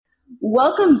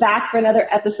Welcome back for another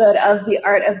episode of The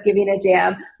Art of Giving a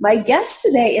Damn. My guest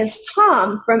today is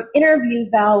Tom from Interview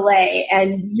Valet,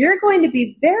 and you're going to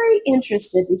be very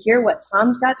interested to hear what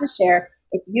Tom's got to share.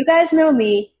 If you guys know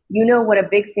me, you know what a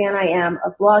big fan I am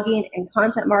of blogging and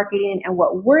content marketing, and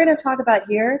what we're going to talk about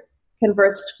here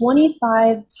converts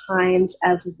 25 times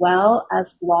as well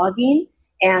as blogging,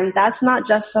 and that's not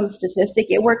just some statistic.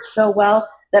 It works so well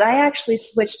that I actually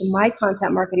switched my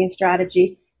content marketing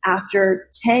strategy after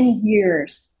 10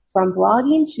 years from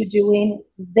blogging to doing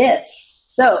this.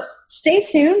 So stay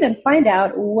tuned and find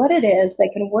out what it is that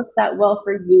can work that well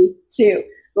for you too.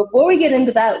 Before we get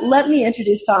into that, let me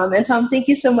introduce Tom. And Tom, thank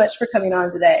you so much for coming on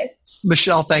today.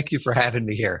 Michelle, thank you for having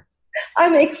me here.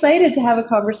 I'm excited to have a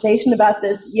conversation about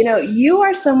this. You know, you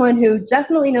are someone who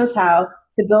definitely knows how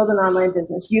to build an online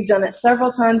business. You've done it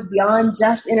several times beyond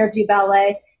just Interview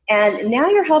Valet. And now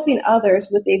you're helping others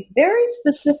with a very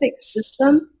specific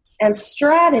system and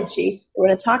strategy we're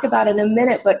going to talk about in a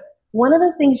minute. But one of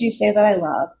the things you say that I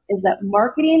love is that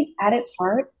marketing at its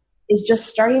heart is just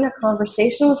starting a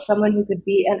conversation with someone who could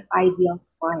be an ideal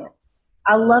client.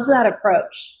 I love that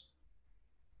approach.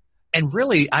 And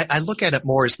really, I look at it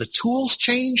more as the tools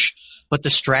change, but the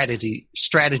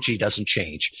strategy doesn't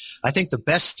change. I think the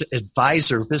best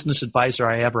business advisor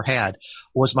I ever had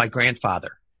was my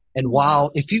grandfather. And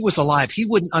while if he was alive, he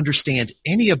wouldn't understand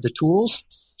any of the tools,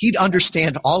 he'd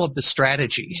understand all of the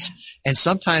strategies. And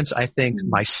sometimes I think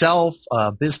myself,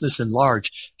 business in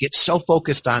large, get so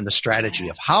focused on the strategy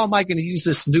of how am I going to use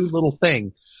this new little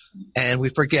thing? And we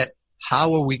forget,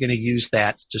 how are we going to use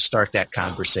that to start that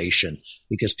conversation?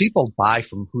 Because people buy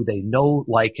from who they know,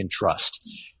 like, and trust.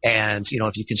 And, you know,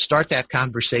 if you can start that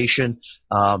conversation,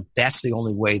 that's the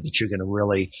only way that you're going to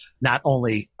really not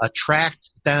only attract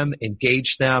them,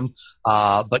 engage them,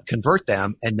 but convert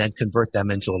them and then convert them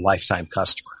into a lifetime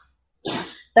customer.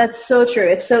 That's so true.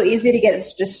 It's so easy to get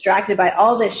distracted by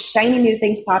all this shiny new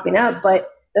things popping up.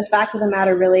 But the fact of the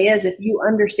matter really is, if you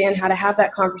understand how to have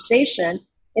that conversation,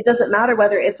 it doesn't matter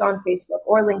whether it's on Facebook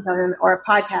or LinkedIn or a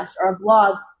podcast or a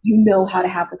blog, you know how to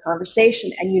have the conversation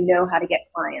and you know how to get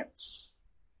clients.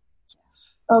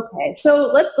 Okay, so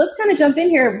let's kind of jump in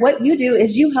here. What you do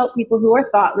is you help people who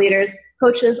are thought leaders,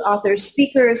 coaches, authors,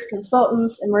 speakers,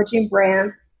 consultants, emerging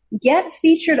brands get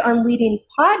featured on leading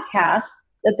podcasts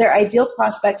that their ideal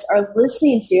prospects are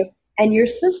listening to, and your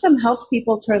system helps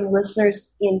people turn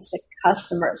listeners into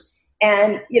customers.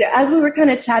 And, you know, as we were kind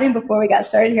of chatting before we got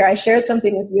started here, I shared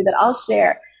something with you that I'll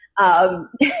share.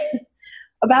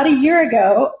 About a year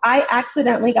ago, I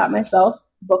accidentally got myself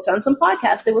booked on some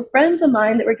podcasts. They were friends of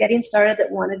mine that were getting started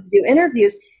that wanted to do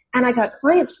interviews, and I got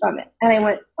clients from it. And I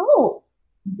went, oh,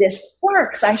 this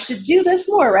works. I should do this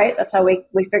more, right? That's how we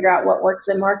figure out what works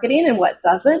in marketing and what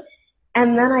doesn't.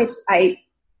 And then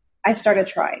I started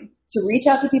trying to reach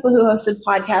out to people who hosted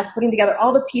podcasts, putting together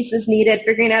all the pieces needed,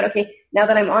 figuring out, okay, now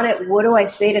that I'm on it, what do I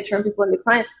say to turn people into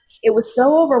clients? It was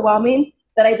so overwhelming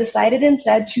that I decided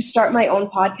instead to start my own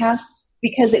podcast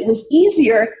because it was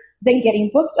easier than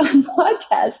getting booked on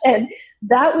podcasts. And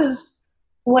that was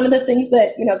one of the things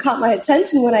that, you know, caught my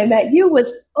attention when I met you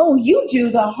was, oh, you do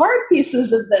the hard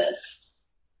pieces of this.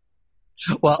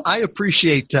 Well, I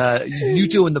appreciate you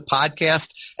doing the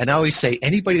podcast. And I always say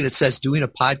anybody that says doing a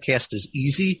podcast is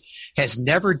easy has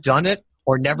never done it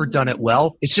or never done it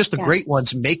well. It's just the great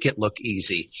ones make it look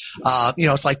easy. You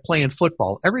know, it's like playing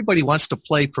football. Everybody wants to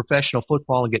play professional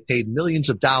football and get paid millions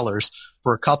of dollars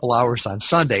for a couple hours on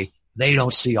Sunday. They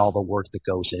don't see all the work that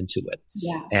goes into it.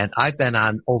 Yeah. And I've been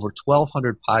on over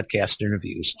 1,200 podcast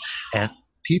interviews, and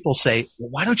people say, well,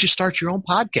 why don't you start your own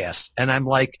podcast? And I'm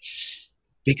like,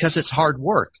 because it's hard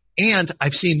work. And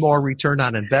I've seen more return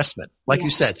on investment. Like you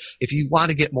said, if you want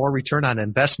to get more return on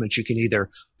investment, you can either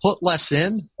put less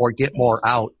in or get more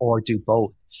out or do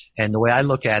both. And the way I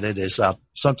look at it is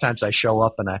sometimes I show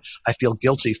up and I feel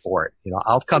guilty for it. You know,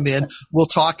 I'll come in, we'll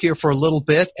talk here for a little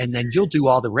bit, and then you'll do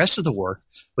all the rest of the work.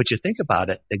 But you think about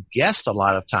it, the guest a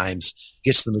lot of times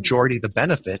gets the majority of the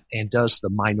benefit and does the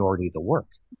minority of the work.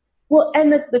 Well,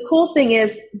 and the cool thing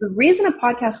is the reason a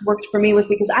podcast worked for me was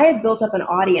because I had built up an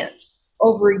audience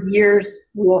over years,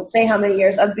 we won't say how many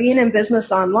years, of being in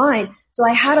business online. So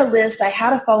I had a list, I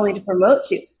had a following to promote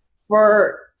to.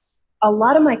 For a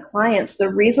lot of my clients,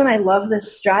 the reason I love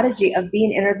this strategy of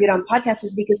being interviewed on podcasts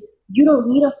is because you don't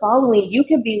need a following. You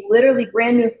can be literally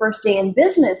brand new first day in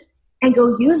business and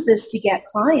go use this to get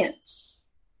clients.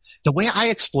 The way I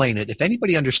explain it, if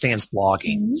anybody understands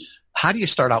blogging, how do you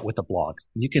start out with a blog?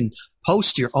 You can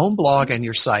post your own blog on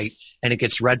your site and it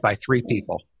gets read by 3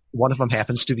 people. One of them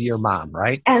happens to be your mom,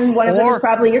 right? And one of them is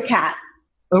probably your cat.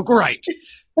 Oh, right.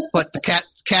 But the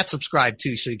cat subscribed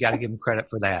too, so you got to give them credit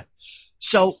for that.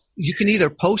 So you can either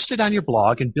post it on your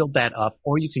blog and build that up,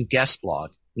 or you can guest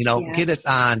blog. Get it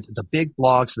on the big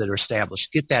blogs that are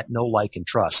established. Get that know, like, and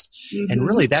trust. Mm-hmm. And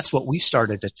really, that's what we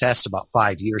started to test about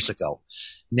 5 years ago.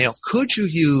 Now, could you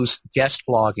use guest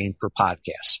blogging for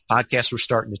podcasts? Podcasts were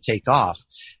starting to take off.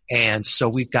 And so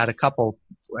we've got a couple,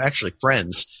 actually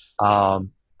friends,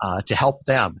 to help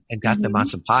them and got them on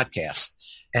some podcasts.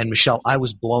 And Michelle, I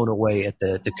was blown away at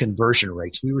the conversion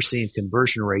rates. We were seeing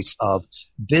conversion rates of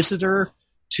visitor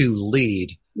to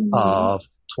lead of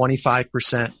 25%,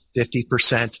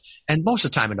 50%. And most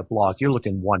of the time in a blog, you're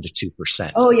looking 1% to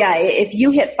 2%. Oh, yeah. If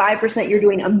you hit 5%, you're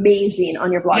doing amazing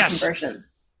on your blog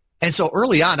conversions. And so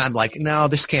early on, I'm like, no,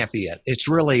 this can't be it. It's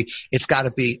got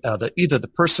to be either the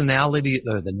personality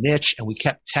or the niche. And we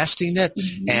kept testing it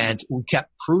and we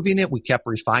kept proving it. We kept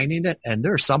refining it. And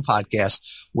there are some podcasts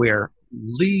where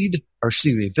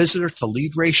visitor to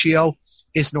lead ratio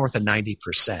is north of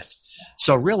 90%.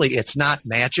 So really, it's not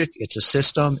magic. It's a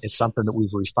system. It's something that we've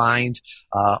refined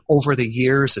over the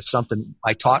years. It's something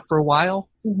I taught for a while.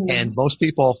 And most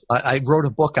people, I wrote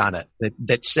a book on it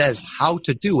that says how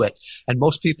to do it. And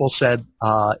most people said,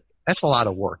 that's a lot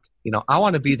of work. I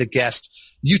want to be the guest.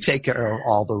 You take care of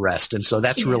all the rest. And so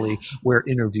that's really where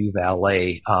Interview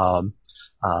Valet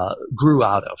grew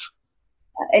out of.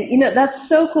 And, that's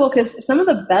so cool because some of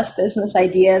the best business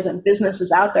ideas and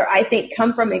businesses out there, I think,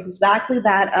 come from exactly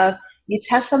that of you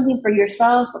test something for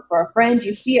yourself or for a friend,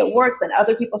 you see it works, and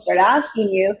other people start asking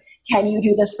you, can you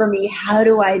do this for me? How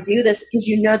do I do this? Because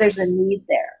there's a need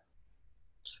there.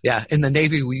 Yeah. In the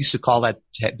Navy, we used to call that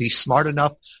to be smart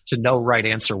enough to know right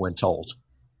answer when told.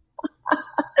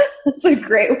 That's a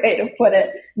great way to put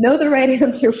it. Know the right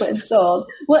answer when told.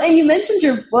 Well, and you mentioned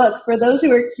your book. For those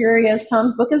who are curious,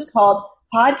 Tom's book is called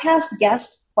Podcast Guest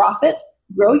Profits,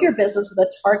 Grow Your Business with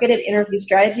a Targeted Interview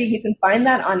Strategy. You can find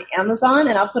that on Amazon,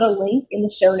 and I'll put a link in the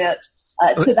show notes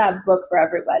to that book for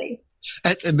everybody.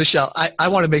 And Michelle, I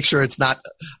want to make sure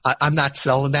I'm not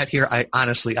selling that here.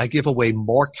 I give away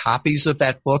more copies of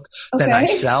that book than I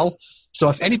sell. So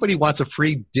if anybody wants a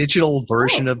free digital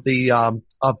version of the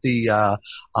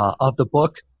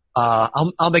book,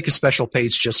 I'll make a special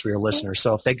page just for your listeners.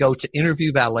 So if they go to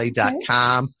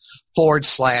interviewvalet.com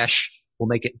 / we'll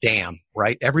make it damn,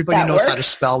 right? Everybody knows how to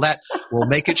spell that. We'll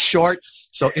make it short.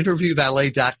 So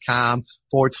interviewvalet.com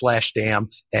 / damn,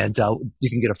 and you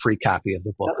can get a free copy of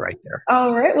the book right there.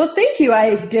 All right. Well, thank you.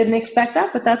 I didn't expect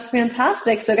that, but that's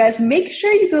fantastic. So guys, make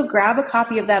sure you go grab a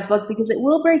copy of that book because it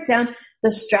will break down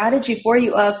the strategy for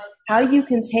you of how you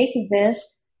can take this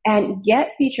and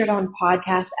get featured on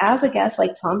podcasts as a guest,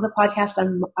 like Tom's a guest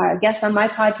on my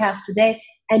podcast today,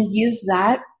 and use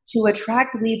that to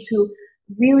attract leads who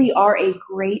really are a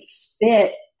great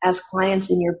fit as clients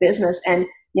in your business. And,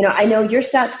 I know your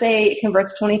stats say it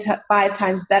converts 25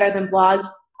 times better than blogs.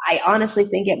 I honestly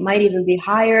think it might even be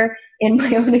higher in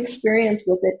my own experience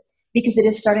with it because it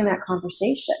is starting that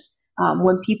conversation.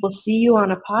 When people see you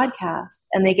on a podcast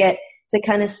and they get to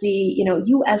kind of see,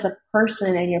 you as a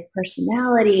person and your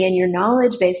personality and your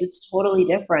knowledge base, it's totally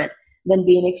different than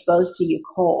being exposed to you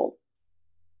cold.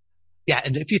 Yeah.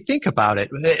 And if you think about it,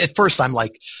 at first I'm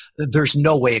like, there's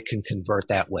no way it can convert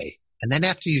that way. And then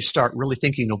after you start really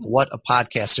thinking of what a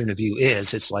podcast interview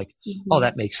is, it's like, oh,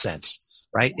 that makes sense,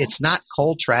 right? Yeah. It's not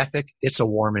cold traffic. It's a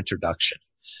warm introduction.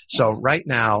 So right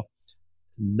now,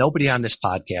 nobody on this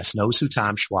podcast knows who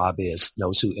Tom Schwab is,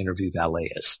 knows who Interview Valet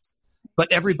is.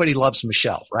 But everybody loves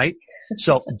Michelle, right?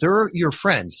 So they're your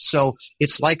friend. So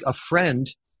it's like a friend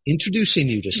introducing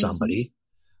you to somebody,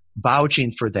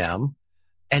 vouching for them,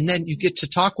 and then you get to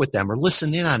talk with them or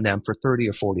listen in on them for 30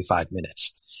 or 45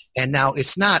 minutes. And now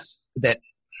it's not that,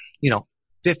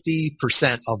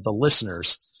 50% of the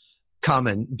listeners come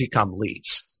and become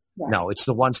leads. Right. No, it's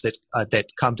the ones that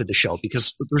come to the show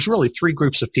because there's really three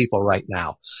groups of people right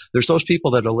now. There's those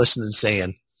people that are listening and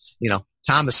saying,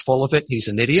 Tom is full of it. He's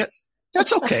an idiot.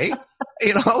 That's okay.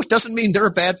 It doesn't mean they're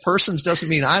bad persons. Doesn't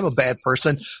mean I'm a bad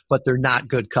person, but they're not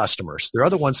good customers. There are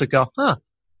other ones that go,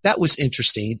 that was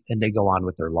interesting. And they go on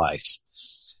with their lives.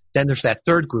 Then there's that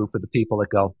third group of the people that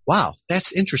go, wow,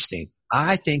 that's interesting.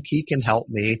 I think he can help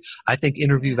me. I think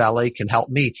Interview Valet can help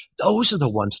me. Those are the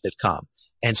ones that come.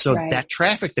 And so that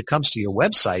traffic that comes to your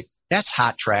website, that's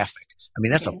hot traffic. I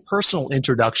mean, that's a personal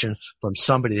introduction from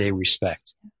somebody they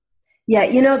respect.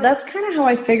 Yeah, that's kind of how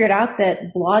I figured out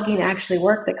that blogging actually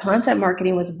worked, that content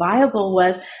marketing was viable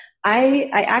was I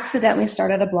accidentally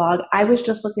started a blog. I was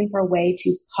just looking for a way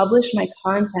to publish my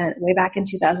content way back in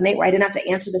 2008 where I didn't have to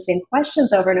answer the same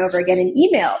questions over and over again in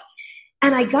email.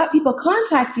 And I got people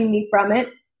contacting me from it.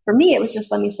 for me, it was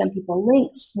just let me send people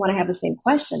links when I have the same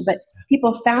question. But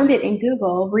people found it in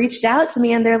Google, reached out to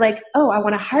me, and they're like, oh, I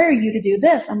want to hire you to do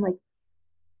this. I'm like,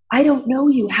 I don't know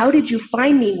you. How did you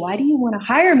find me? Why do you want to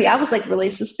hire me? I was like really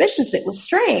suspicious. It was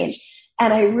strange.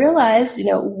 And I realized,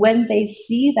 when they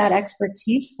see that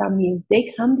expertise from you,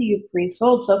 they come to you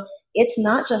pre-sold. So it's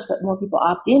not just that more people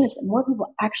opt in, it's that more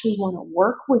people actually want to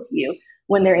work with you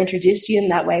when they're introduced to you in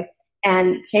that way.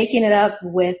 And taking it up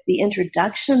with the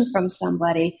introduction from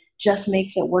somebody just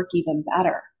makes it work even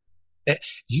better.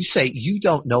 You say you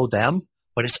don't know them,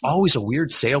 but it's always a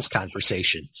weird sales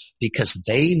conversation because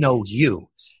they know you.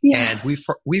 Yeah. And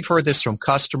we've heard this from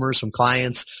customers, from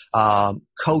clients,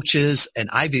 coaches, and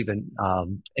I've even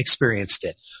experienced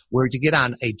it, where you get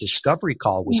on a discovery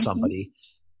call with somebody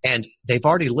and they've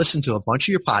already listened to a bunch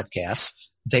of your podcasts.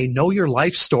 They know your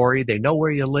life story. They know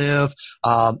where you live.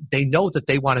 They know that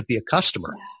they want to be a customer.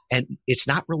 And it's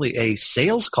not really a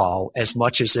sales call as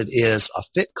much as it is a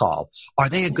fit call. Are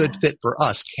they a good fit for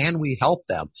us? Can we help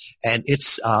them? And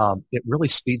it really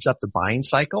speeds up the buying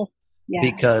cycle.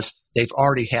 Because they've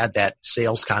already had that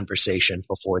sales conversation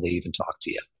before they even talk to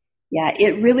you. Yeah,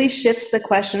 it really shifts the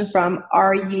question from,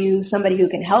 are you somebody who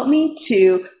can help me,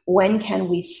 to when can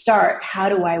we start? How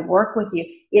do I work with you?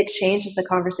 It changes the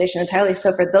conversation entirely.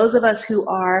 So for those of us who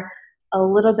are a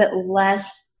little bit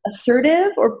less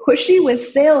assertive or pushy with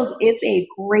sales, it's a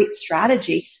great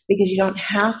strategy because you don't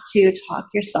have to talk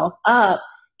yourself up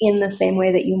in the same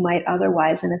way that you might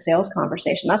otherwise in a sales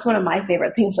conversation. That's one of my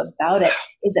favorite things about it,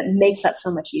 is it makes that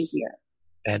so much easier.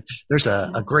 And there's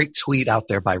a great tweet out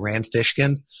there by Rand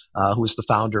Fishkin, who's the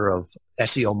founder of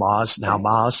SEO Moz, now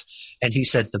Moz. And he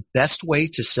said, the best way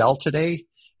to sell today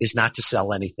is not to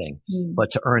sell anything, but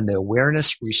to earn the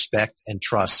awareness, respect, and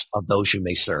trust of those you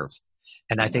may serve.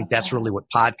 And I think that's really what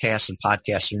podcasts and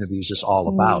podcast interviews is all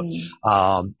about.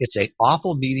 It's an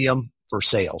awful medium for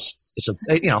sales. It's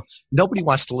nobody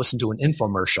wants to listen to an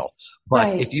infomercial,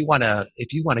 but if you want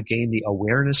to gain the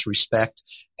awareness, respect,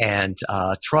 and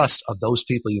trust of those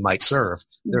people you might serve,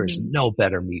 there is no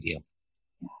better medium.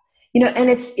 And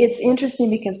it's interesting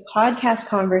because podcast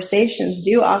conversations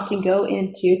do often go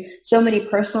into so many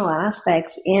personal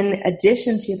aspects in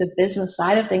addition to the business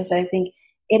side of things that I think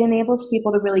it enables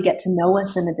people to really get to know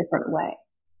us in a different way.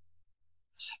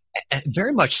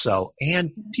 Very much so.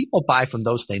 And people buy from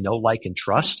those they know, like, and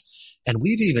trust. And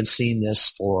we've even seen this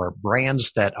for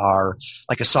brands that are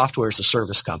like a software as a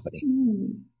service company.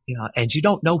 And you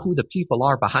don't know who the people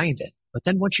are behind it. But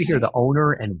then once you hear the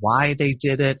owner and why they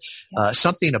did it,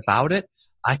 something about it,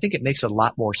 I think it makes it a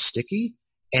lot more sticky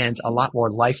and a lot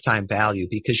more lifetime value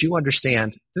because you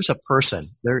understand there's a person,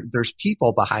 there's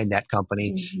people behind that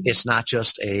company. It's not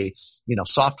just a,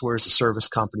 software as a service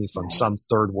company from some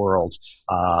third world,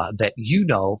 that you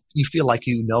feel like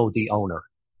you know the owner.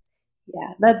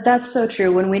 Yeah, that's so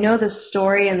true. When we know the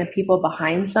story and the people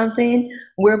behind something,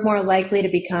 we're more likely to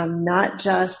become not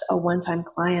just a one-time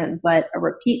client, but a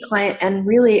repeat client and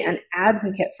really an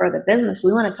advocate for the business.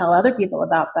 We want to tell other people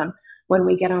about them. When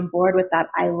we get on board with that,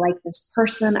 I like this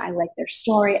person, I like their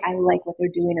story, I like what they're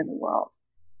doing in the world.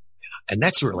 And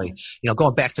that's really,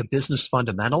 going back to business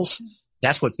fundamentals,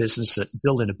 that's what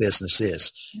building a business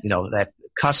is. That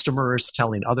customers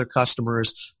telling other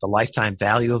customers the lifetime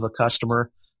value of a customer.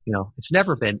 It's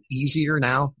never been easier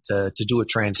now to do a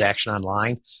transaction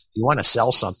online. If you want to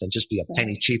sell something, just be a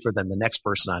penny cheaper than the next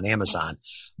person on Amazon.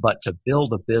 But to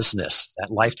build a business,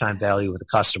 that lifetime value of the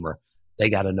customer, they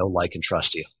got to know, like, and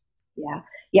trust you.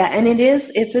 Yeah. And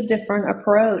it's a different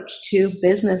approach to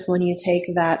business when you take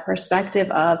that perspective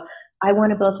of, I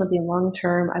want to build something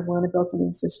long-term. I want to build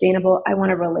something sustainable. I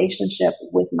want a relationship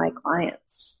with my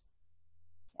clients.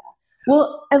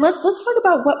 Well, and let's talk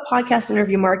about what podcast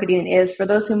interview marketing is for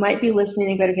those who might be listening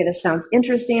and go, okay, this sounds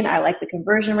interesting. I like the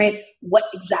conversion rate. What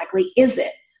exactly is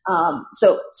it?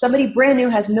 So somebody brand new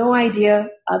has no idea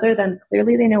other than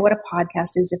clearly they know what a podcast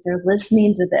is if they're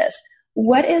listening to this.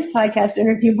 What is podcast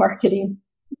interview marketing?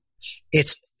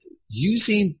 It's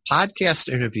using podcast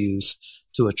interviews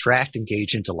to attract,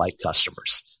 engage, and delight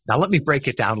customers. Now, let me break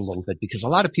it down a little bit because a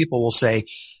lot of people will say,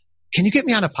 can you get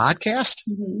me on a podcast?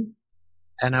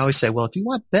 And I always say, well, if you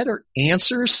want better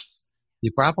answers,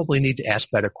 you probably need to ask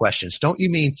better questions. Don't you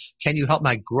mean, can you help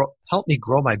me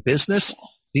grow my business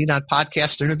being on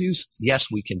podcast interviews? Yes,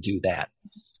 we can do that.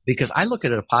 Because I look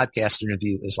at a podcast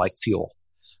interview as like fuel.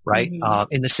 Right?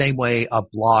 In the same way a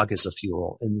blog is a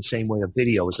fuel, in the same way a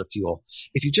video is a fuel.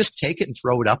 If you just take it and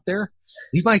throw it up there,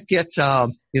 you might get, I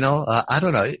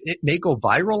don't know, it may go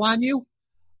viral on you,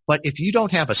 but if you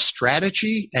don't have a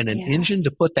strategy and an engine to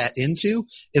put that into,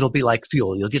 it'll be like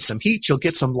fuel. You'll get some heat, you'll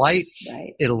get some light,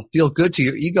 it'll feel good to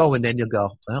your ego, and then you'll go,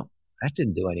 well, that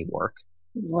didn't do any work.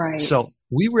 Right. So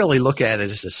we really look at it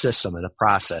as a system and a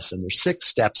process, and there's 6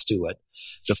 steps to it.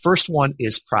 The first one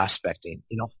is prospecting,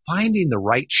 finding the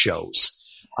right shows.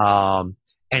 And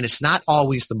it's not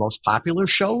always the most popular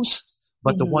shows,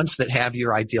 but the ones that have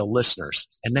your ideal listeners.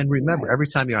 And then remember, every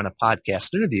time you're on a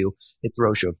podcast interview, it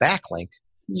throws you a backlink.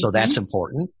 So that's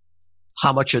important.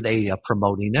 How much are they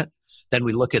promoting it? Then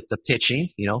we look at the pitching,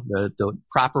 the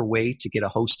proper way to get a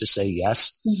host to say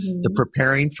yes, the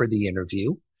preparing for the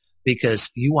interview, because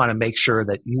you want to make sure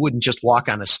that you wouldn't just walk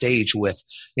on a stage with,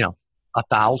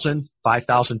 1,000,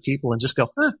 5,000 people and just go,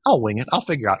 I'll wing it. I'll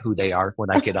figure out who they are when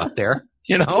I get up there,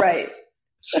 Right.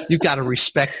 You've got to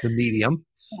respect the medium.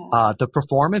 The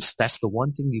performance, that's the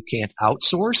one thing you can't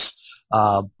outsource.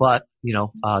 But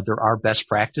there are best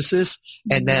practices.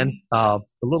 And then a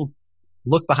little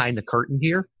look behind the curtain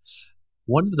here.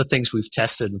 One of the things we've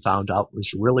tested and found out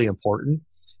was really important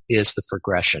is the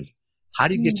progression. How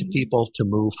do you get to people to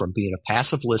move from being a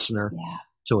passive listener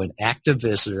to an active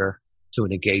visitor to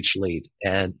an engaged lead?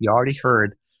 And you already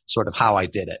heard sort of how I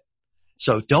did it.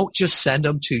 So don't just send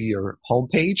them to your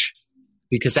homepage,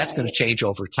 because that's going to change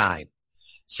over time.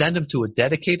 Send them to a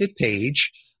dedicated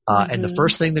page. And the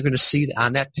first thing they're going to see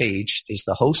on that page is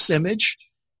the host's image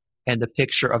and the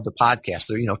picture of the podcast.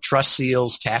 They're, trust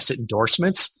seals, tacit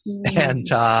endorsements. And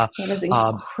that is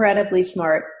incredibly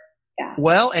smart. Yeah.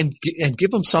 Well, and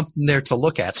give them something there to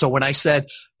look at. So when I said,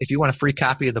 if you want a free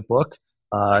copy of the book,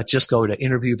 just go to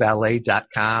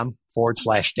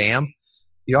interviewvalet.com/damn.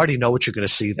 You already know what you're going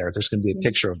to see there. There's going to be a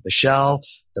picture of Michelle,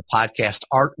 the podcast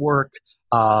artwork,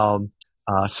 some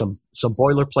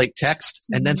boilerplate text,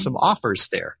 and then some offers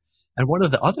there. And one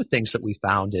of the other things that we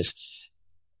found is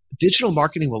digital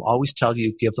marketing will always tell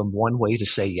you, give them one way to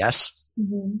say yes.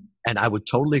 And I would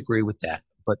totally agree with that.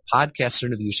 But podcast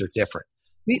interviews are different.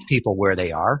 Meet people where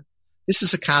they are. This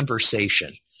is a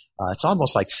conversation. It's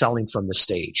almost like selling from the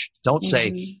stage. Don't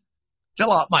say,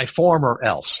 fill out my form or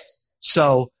else.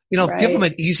 So, give them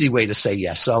an easy way to say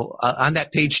yes. So on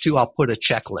that page too, I'll put a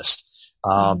checklist.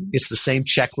 It's the same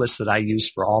checklist that I use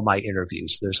for all my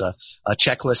interviews. There's a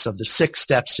checklist of the 6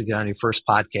 steps to get on your first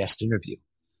podcast interview.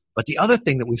 But the other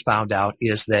thing that we found out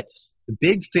is that the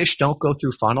big fish don't go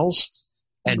through funnels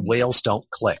and whales don't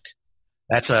click.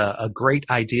 That's a great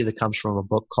idea that comes from a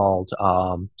book called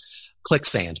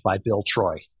Clicksand by Bill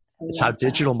Troy. It's how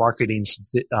digital marketing's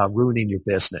ruining your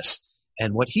business.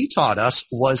 And what he taught us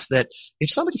was that if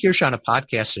somebody hears you on a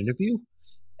podcast interview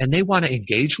and they want to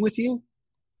engage with you,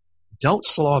 don't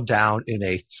slow them down in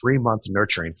a 3-month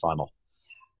nurturing funnel.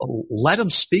 Let them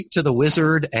speak to the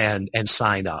wizard and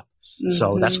sign up.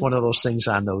 So that's one of those things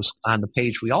on the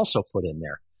page we also put in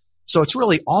there. So it's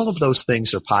really all of those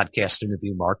things are podcast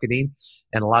interview marketing.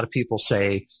 And a lot of people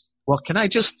say, well, I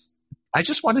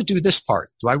just want to do this part.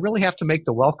 Do I really have to make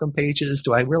the welcome pages?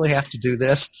 Do I really have to do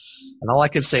this? And all I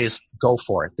can say is go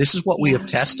for it. This is what we have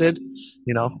tested.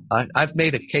 I've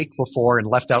made a cake before and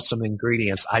left out some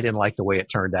ingredients. I didn't like the way it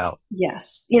turned out.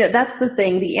 Yes. That's the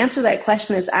thing. The answer to that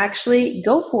question is actually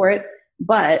go for it,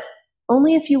 but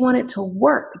only if you want it to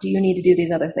work do you need to do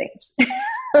these other things.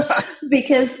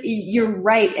 Because you're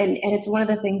right. And it's one of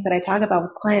the things that I talk about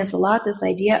with clients a lot, this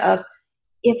idea of,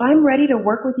 if I'm ready to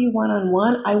work with you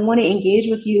one-on-one, I want to engage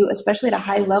with you, especially at a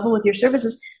high level with your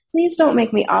services. Please don't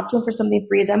make me opt in for something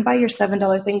free, then buy your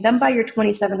 $7 thing, then buy your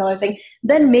 $27 thing,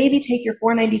 then maybe take your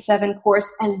 $497 course,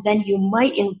 and then you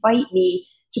might invite me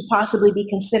to possibly be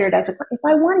considered as if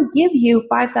I want to give you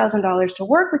 $5,000 to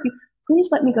work with you, please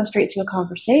let me go straight to a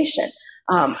conversation.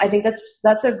 I think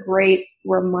that's a great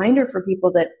reminder for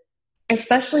people that,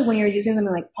 especially when you're using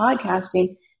something like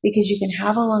podcasting, because you can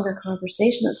have a longer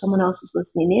conversation that someone else is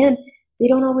listening in. They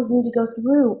don't always need to go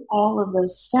through all of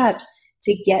those steps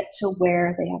to get to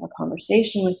where they have a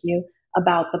conversation with you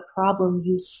about the problem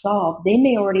you solve. They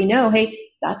may already know, hey,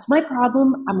 that's my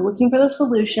problem. I'm looking for the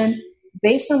solution.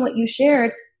 Based on what you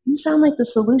shared, you sound like the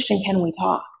solution. Can we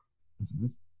talk? Yeah.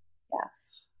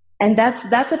 And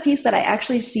that's a piece that I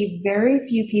actually see very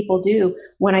few people do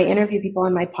when I interview people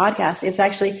on my podcast. It's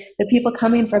actually the people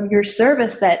coming from your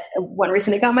service that one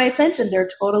reason it got my attention. They're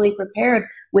totally prepared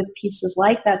with pieces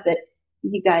like that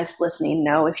you guys listening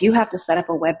know. If you have to set up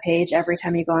a web page every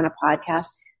time you go on a podcast,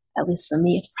 at least for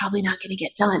me, it's probably not going to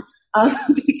get done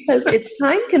because it's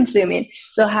time consuming.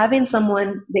 So having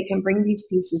someone that can bring these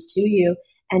pieces to you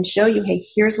and show you, hey,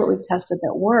 here's what we've tested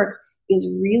that works is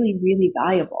really, really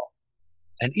valuable.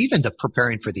 And even to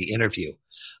preparing for the interview,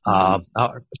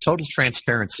 total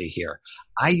transparency here.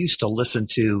 I used to listen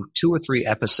to 2 or 3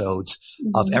 episodes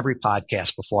of every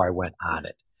podcast before I went on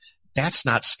it. That's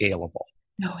not scalable.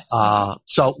 No,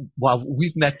 it's so while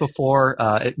we've met before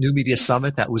at New Media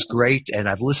Summit, that was great. And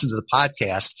I've listened to the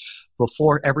podcast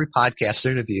before every podcast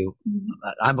interview.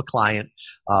 I'm a client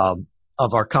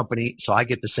of our company, so I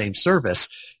get the same service,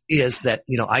 is that,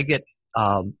 I get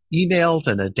emailed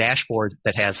and a dashboard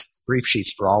that has brief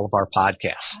sheets for all of our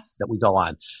podcasts that we go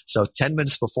on. So 10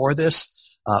 minutes before this,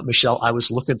 Michelle, I was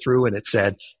looking through and it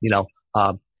said,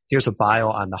 here's a bio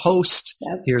on the host.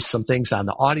 Yep. Here's some things on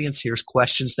the audience. Here's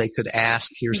questions they could ask.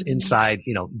 Here's inside,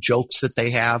 jokes that they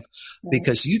have,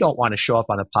 because you don't want to show up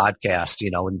on a podcast,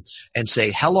 and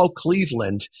say, hello,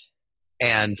 Cleveland,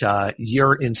 and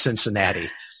you're in Cincinnati.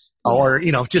 Yeah. Or,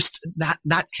 just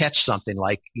not catch something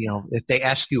like, if they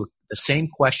ask you the same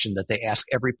question that they ask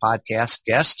every podcast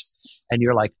guest, and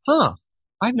you're like,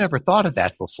 I've never thought of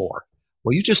that before.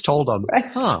 Well, you just told them,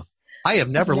 I have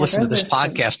never listened to this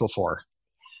podcast before.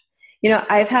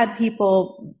 I've had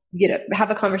people,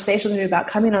 have a conversation with me about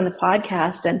coming on the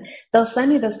podcast, and they'll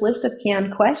send me this list of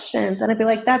canned questions, and I'd be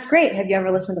like, that's great. Have you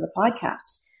ever listened to the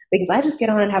podcast? Because I just get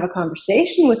on and have a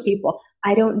conversation with people.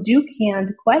 I don't do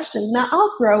canned questions. Now,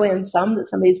 I'll throw in some that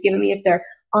somebody's given me if they're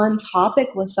on topic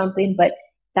with something, but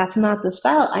that's not the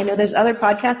style. I know there's other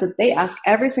podcasts that they ask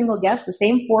every single guest the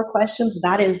same 4 questions.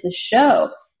 That is the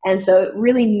show. And so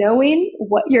really knowing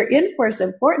what you're in for is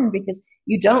important, because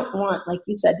you don't want, like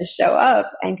you said, to show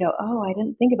up and go, oh, I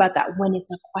didn't think about that, when it's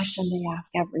a question they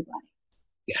ask everybody.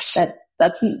 Yes.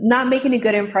 That's not making a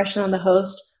good impression on the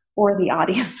host or the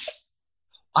audience.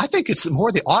 I think it's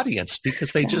more the audience,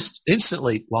 because they just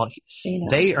instantly,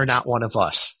 they are not one of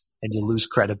us, and you lose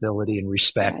credibility and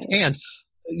respect. Right. And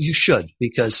you should,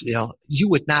 because, you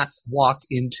would not walk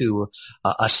into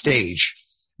a stage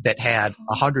that had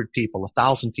 100 people,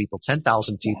 1,000 people,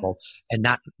 10,000 people, and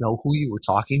not know who you were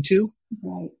talking to.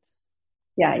 Right.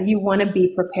 Yeah, you want to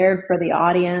be prepared for the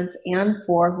audience and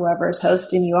for whoever's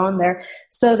hosting you on there,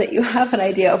 so that you have an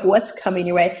idea of what's coming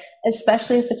your way,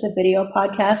 especially if it's a video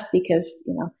podcast, because,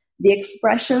 the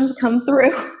expressions come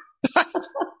through.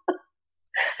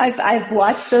 I've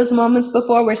watched those moments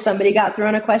before where somebody got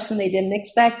thrown a question they didn't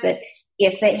expect, that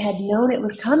if they had known it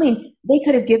was coming, they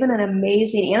could have given an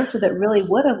amazing answer that really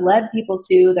would have led people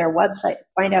to their website to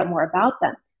find out more about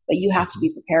them. But you have to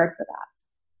be prepared for that.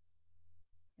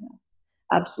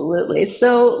 Absolutely.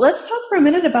 So let's talk for a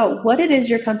minute about what it is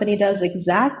your company does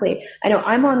exactly. I know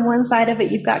I'm on one side of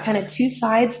it. You've got kind of 2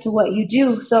 sides to what you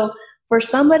do. So for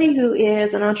somebody who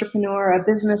is an entrepreneur, a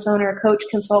business owner, a coach,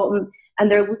 consultant, and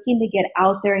they're looking to get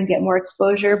out there and get more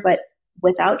exposure, but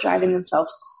without driving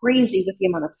themselves crazy with the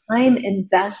amount of time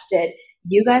invested,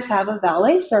 you guys have a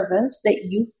valet service that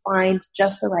you find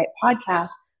just the right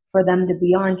podcast for them to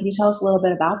be on. Can you tell us a little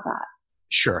bit about that?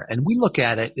 Sure. And we look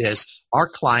at it as our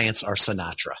clients are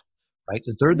Sinatra, right?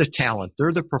 They're the talent.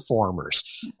 They're the performers.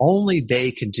 Only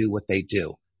they can do what they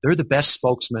do. They're the best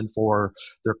spokesman for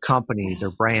their company,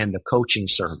 their brand, the coaching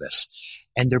service.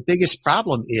 And their biggest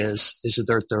problem is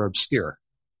that they're obscure,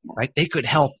 right? They could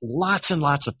help lots and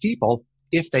lots of people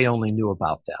if they only knew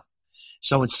about them.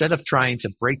 So instead of trying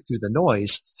to break through the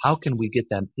noise, how can we get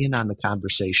them in on the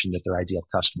conversation that their ideal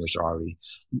customers are already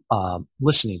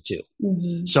listening to?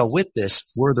 Mm-hmm. So with this,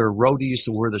 we're their roadies,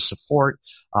 we're the support.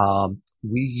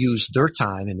 We use their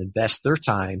time and invest their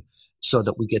time so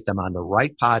that we get them on the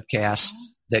right podcasts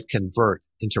that convert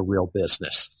into real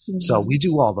business. Mm-hmm. So we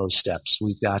do all those steps.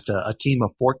 We've got a team of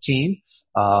 14,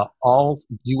 all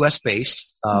U.S.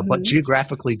 based, but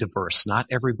geographically diverse. Not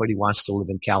everybody wants to live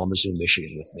in Kalamazoo,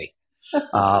 Michigan with me.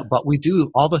 But we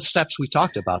do all the steps we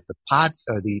talked about,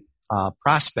 the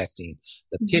prospecting,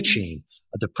 the pitching,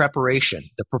 the preparation,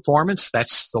 the performance.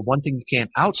 That's the one thing you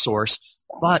can't outsource,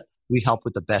 but we help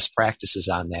with the best practices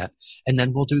on that. And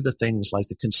then we'll do the things like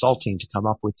the consulting to come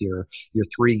up with your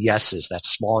 3 yeses, that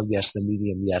small yes, the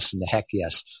medium yes, and the heck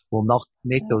yes. We'll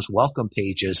make those welcome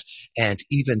pages and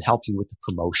even help you with the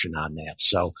promotion on that.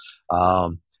 So,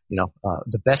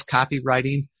 the best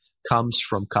copywriting comes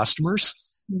from customers.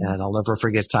 And I'll never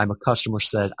forget a time a customer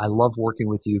said, I love working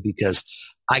with you because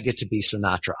I get to be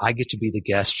Sinatra. I get to be the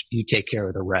guest. You take care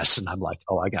of the rest. And I'm like,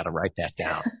 I got to write that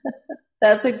down.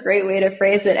 That's a great way to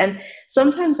phrase it. And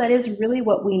sometimes that is really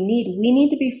what we need. We need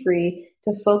to be free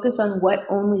to focus on what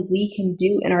only we can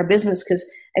do in our business. Because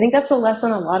I think that's a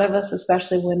lesson a lot of us,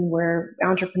 especially when we're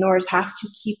entrepreneurs, have to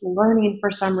keep learning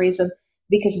for some reason,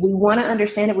 because we want to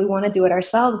understand it. We want to do it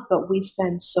ourselves, but we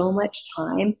spend so much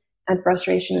time and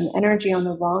frustration and energy on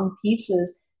the wrong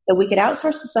pieces that we could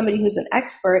outsource to somebody who's an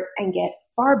expert and get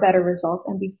far better results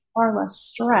and be far less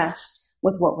stressed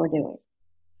with what we're doing.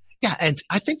 Yeah. And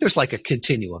I think there's like a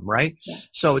continuum, right? Yeah.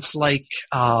 So it's like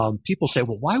people say,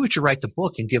 well, why would you write the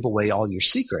book and give away all your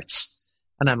secrets?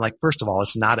 And I'm like, first of all,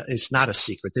 it's not a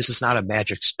secret. This is not a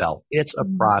magic spell. It's a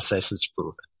process that's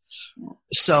proven.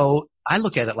 So I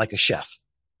look at it like a chef,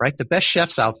 right? The best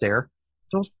chefs out there,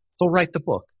 they'll write the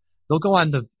book. They'll go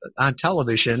on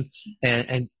television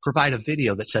and provide a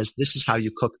video that says, this is how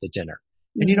you cook the dinner.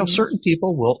 And, certain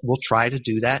people will try to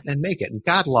do that and make it, and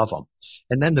God love them.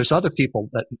 And then there's other people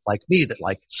that like me that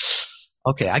like,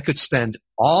 okay, I could spend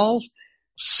all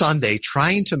Sunday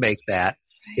trying to make that.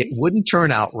 It wouldn't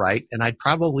turn out right. And I'd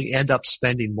probably end up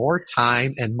spending more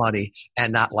time and money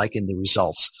and not liking the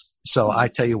results. So I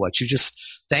tell you what,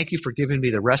 thank you for giving me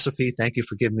the recipe. Thank you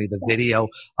for giving me the video.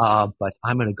 But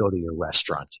I'm going to go to your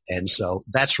restaurant. And so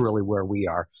that's really where we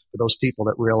are for those people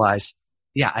that realize,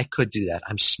 yeah, I could do that.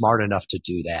 I'm smart enough to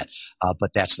do that.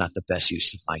 But that's not the best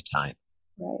use of my time.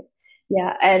 Right.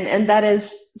 Yeah. And that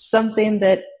is something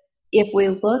that if we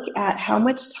look at how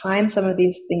much time some of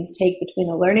these things take between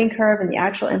the learning curve and the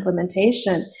actual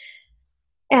implementation,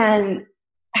 and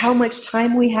how much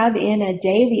time we have in a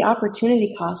day, the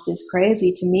opportunity cost is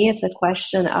crazy. To me, it's a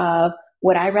question of,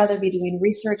 would I rather be doing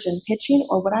research and pitching,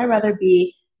 or would I rather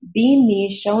be being me,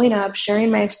 showing up,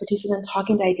 sharing my expertise, and then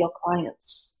talking to ideal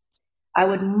clients? I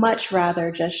would much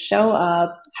rather just show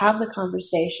up, have the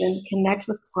conversation, connect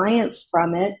with clients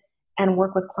from it, and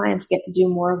work with clients, get to do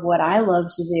more of what I love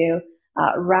to do,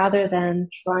 rather than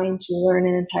trying to learn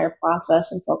an entire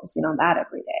process and focusing on that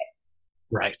every day.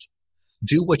 Right.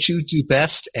 Do what you do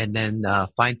best, and then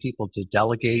find people to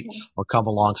delegate or come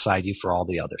alongside you for all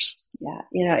the others.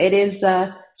 Yeah. It is,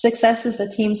 success is a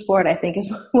team sport, I think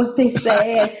is what they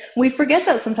say. And we forget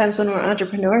that sometimes when we're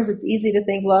entrepreneurs. It's easy to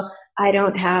think, well, I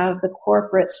don't have the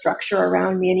corporate structure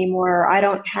around me anymore, or I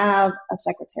don't have a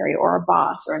secretary or a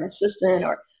boss or an assistant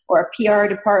or a PR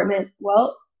department.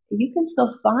 Well, you can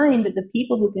still find the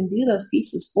people who can do those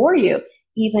pieces for you,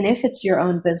 even if it's your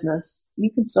own business.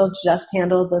 You can still just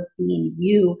handle the being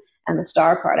you and the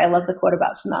star part. I love the quote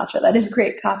about Sinatra. That is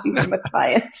great copy from a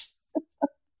client.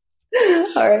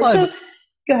 All right. So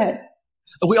go ahead.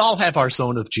 We all have our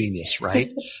zone of genius, right?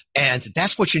 And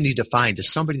that's what you need to find,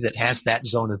 is somebody that has that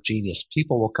zone of genius.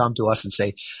 People will come to us and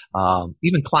say,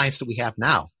 even clients that we have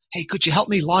now, hey, could you help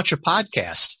me launch a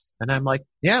podcast? And I'm like,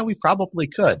 yeah, we probably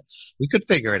could. We could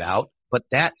figure it out, but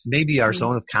that may be our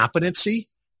zone of competency.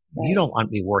 Right. You don't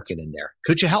want me working in there.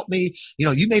 Could you help me?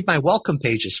 You made my welcome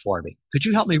pages for me. Could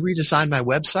you help me redesign my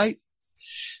website?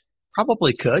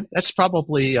 Probably could. That's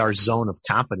probably our zone of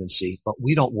competency, but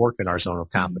we don't work in our zone of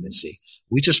competency.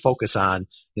 We just focus on,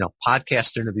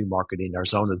 podcast interview marketing, our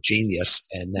zone of genius,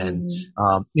 and then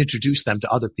introduce them to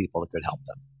other people that could help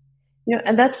them.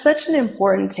 And that's such an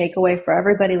important takeaway for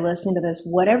everybody listening to this.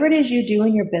 Whatever it is you do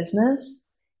in your business,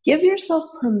 give yourself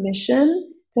permission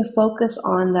to focus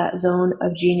on that zone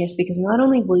of genius, because not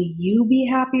only will you be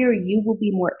happier, you will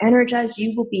be more energized,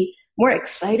 you will be more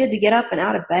excited to get up and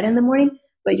out of bed in the morning,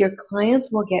 but your clients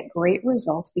will get great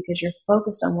results because you're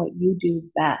focused on what you do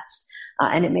best.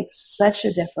 And it makes such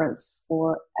a difference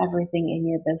for everything in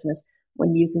your business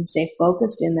when you can stay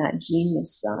focused in that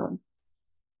genius zone.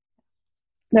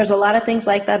 There's a lot of things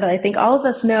like that I think all of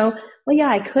us know, well, yeah,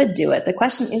 I could do it. The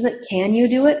question isn't, can you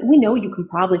do it? We know you can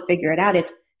probably figure it out.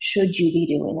 It's, should you be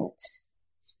doing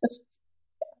it?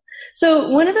 So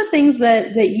one of the things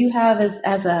that you have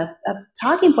as a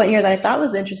talking point here that I thought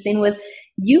was interesting was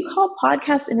you call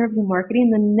podcast interview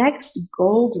marketing the next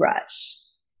gold rush.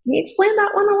 Can you explain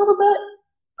that one a little bit?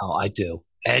 Oh, I do.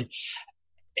 And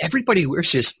everybody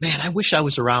wishes, man, I wish I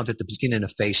was around at the beginning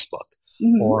of Facebook.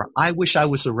 Or I wish I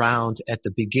was around at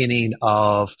the beginning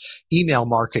of email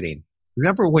marketing.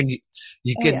 Remember when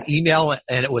you get an email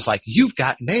and it was like, you've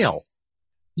got mail.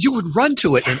 You would run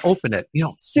to it and open it.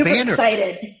 Super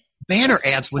excited. Banner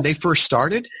ads when they first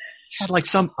started had like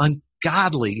some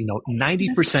ungodly,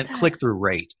 90% click-through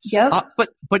rate. Yep.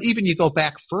 But even you go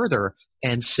back further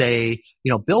and say,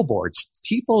 billboards.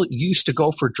 People used to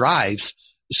go for drives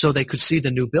so they could see the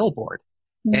new billboard.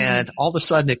 And all of a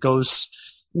sudden it goes,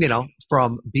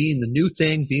 from being the new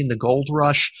thing, being the gold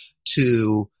rush,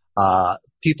 to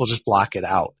people just block it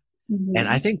out. And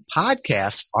I think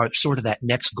podcasts are sort of that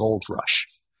next gold rush,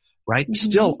 right?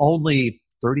 Still only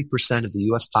 30% of the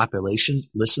U.S. population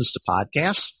listens to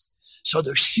podcasts. So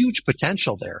there's huge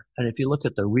potential there. And if you look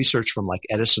at the research from like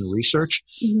Edison Research,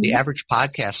 the average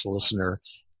podcast listener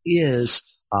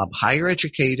is higher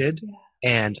educated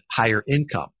and higher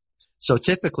income. So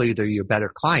typically they're your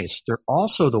better clients. They're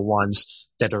also the ones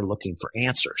that are looking for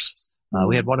answers.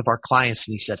 We had one of our clients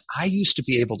and he said, I used to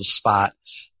be able to spot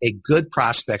a good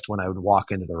prospect when I would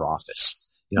walk into their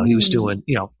office. He was doing,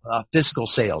 physical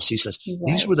sales. He says,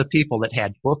 these were the people that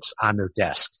had books on their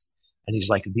desk. And he's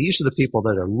like, these are the people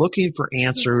that are looking for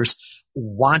answers,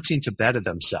 wanting to better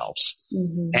themselves.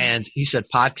 Mm-hmm. And he said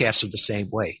podcasts are the same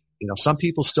way. Some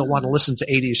people still want to listen to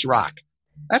 80s rock.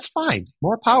 That's fine.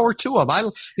 More power to them.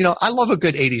 I love a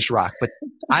good 80s rock, but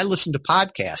I listen to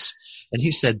podcasts. And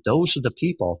he said those are the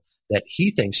people that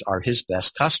he thinks are his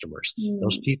best customers.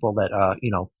 Those people that,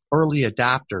 early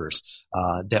adopters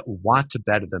that want to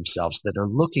better themselves, that are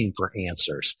looking for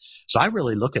answers. So I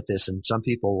really look at this, and some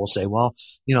people will say, well,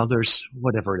 there's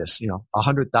whatever it is,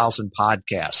 100,000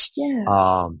 podcasts.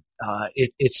 Yeah.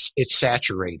 It's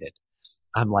saturated.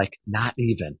 I'm like, not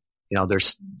even.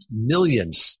 There's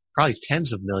millions, probably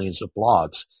tens of millions of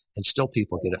blogs, and still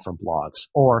people get it from blogs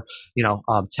or,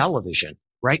 television.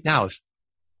 Right now,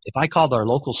 if I called our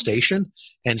local station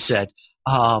and said,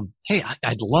 hey,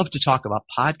 I'd love to talk about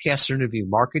podcast interview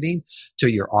marketing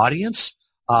to your audience,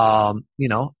 and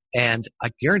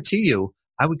I guarantee you,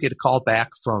 I would get a call back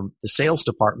from the sales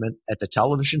department at the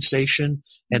television station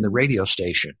and the radio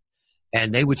station.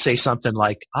 And they would say something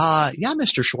like, yeah,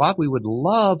 Mr. Schwab, we would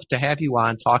love to have you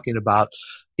on talking about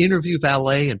interview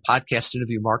valet and podcast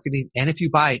interview marketing. And if you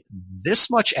buy this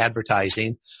much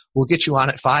advertising, we'll get you on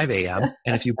at 5 a.m.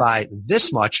 And if you buy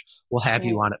this much, we'll have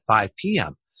you on at 5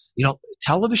 p.m.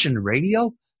 Television and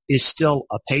radio is still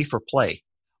a pay for play.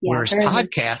 Yeah, whereas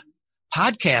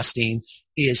podcasting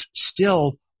is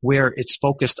still where it's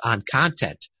focused on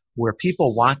content, where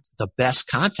people want the best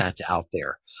content out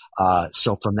there.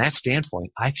 So from that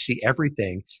standpoint, I see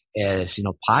everything as,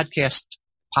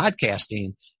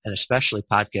 podcasting and especially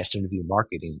podcast interview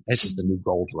marketing. This is the new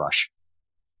gold rush.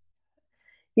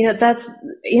 That's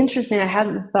interesting. I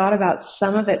hadn't thought about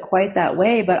some of it quite that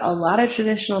way, but a lot of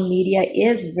traditional media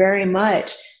is very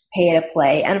much pay to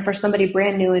play. And for somebody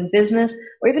brand new in business,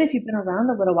 or even if you've been around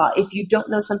a little while, if you don't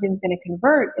know something's going to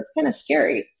convert, it's kind of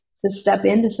scary to step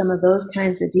into some of those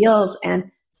kinds of deals. And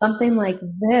something like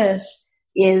this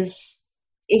is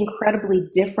incredibly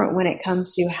different when it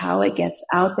comes to how it gets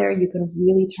out there. You can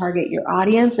really target your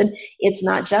audience. And it's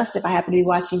not just if I happen to be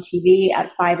watching TV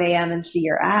at 5 a.m. and see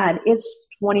your ad. It's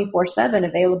 24/7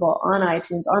 available on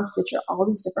iTunes, on Stitcher, all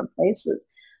these different places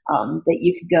that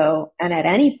you could go and at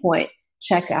any point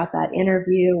check out that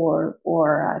interview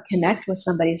or connect with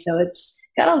somebody. So it's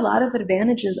got a lot of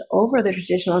advantages over the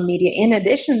traditional media in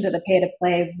addition to the pay to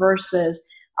play versus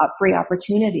free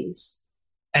opportunities.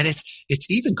 And it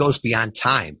even goes beyond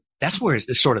time. That's where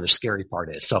sort of the scary part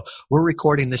is. So we're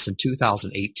recording this in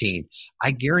 2018.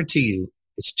 I guarantee you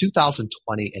it's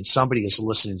 2020 and somebody is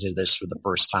listening to this for the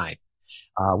first time.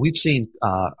 We've seen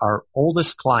our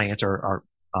oldest client or our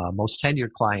most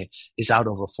tenured client is out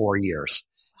over 4 years.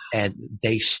 And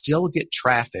they still get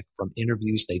traffic from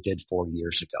interviews they did 4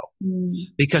 years ago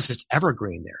because it's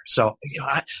evergreen there. So,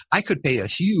 I could pay a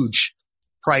huge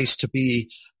price to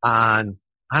be on,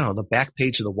 the back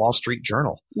page of the Wall Street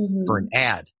Journal for an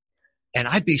ad. And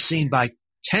I'd be seen by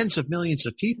tens of millions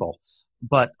of people.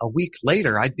 But a week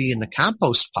later, I'd be in the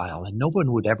compost pile and no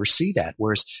one would ever see that.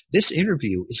 Whereas this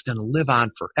interview is going to live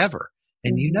on forever.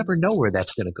 And you never know where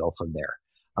that's going to go from there.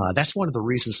 That's one of the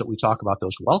reasons that we talk about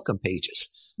those welcome pages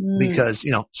because,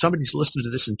 somebody's listening to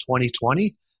this in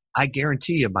 2020. I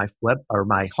guarantee you my web or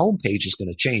my home page is going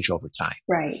to change over time.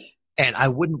 Right. And I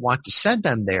wouldn't want to send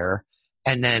them there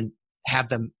and then have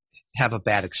them have a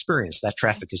bad experience. That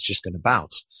traffic is just going to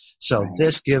bounce. So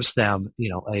this gives them,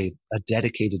 a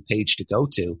dedicated page to go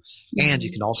to. And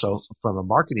you can also, from a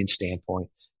marketing standpoint,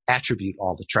 attribute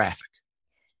all the traffic.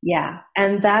 Yeah.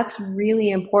 And that's really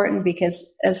important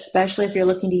because especially if you're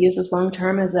looking to use this long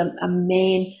term as a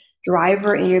main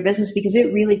driver in your business, because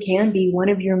it really can be one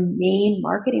of your main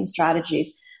marketing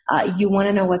strategies. You want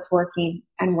to know what's working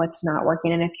and what's not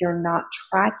working. And if you're not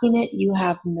tracking it, you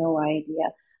have no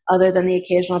idea other than the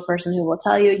occasional person who will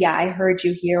tell you, yeah, I heard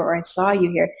you here or I saw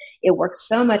you here. It works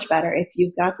so much better if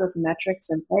you've got those metrics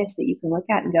in place that you can look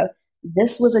at and go,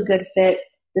 this was a good fit.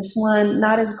 This one,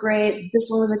 not as great. This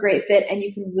one was a great fit. And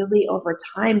you can really, over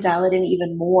time, dial it in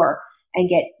even more and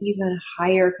get even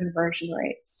higher conversion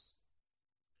rates.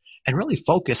 And really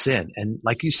focus in. And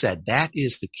like you said, that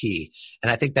is the key.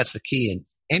 And I think that's the key in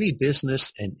any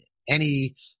business and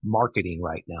any marketing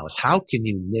right now is how can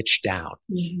you niche down?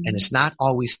 And it's not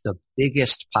always the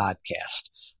biggest podcast,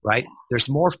 right? There's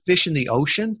more fish in the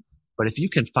ocean, but if you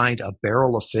can find a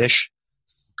barrel of fish,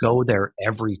 go there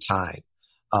every time.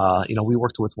 We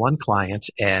worked with one client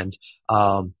and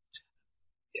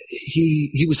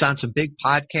he was on some big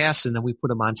podcasts and then we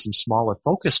put him on some smaller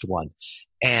focused one.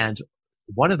 And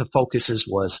one of the focuses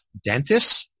was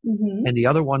dentists and the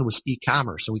other one was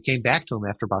e-commerce. And we came back to him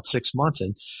after about 6 months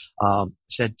and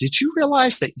said, did you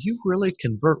realize that you really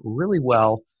convert really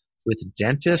well with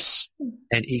dentists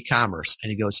and e-commerce.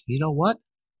 And he goes, you know what?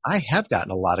 I have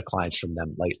gotten a lot of clients from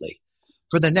them lately.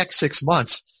 For the next 6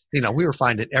 months, we were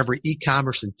finding every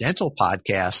e-commerce and dental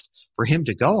podcast for him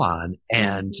to go on.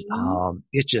 And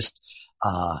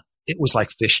it was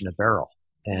like fish in a barrel.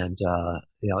 And,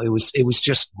 it was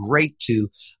just great to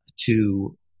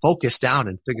focus down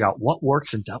and figure out what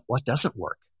works and what doesn't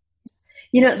work.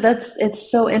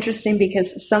 It's so interesting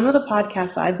because some of the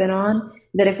podcasts I've been on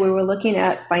that if we were looking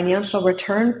at financial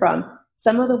return from,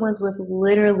 some of the ones with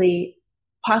literally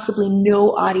possibly no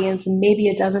audience, maybe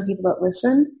a dozen people that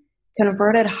listened,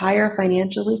 converted higher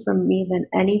financially from me than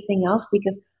anything else,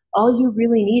 because all you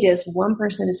really need is one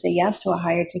person to say yes to a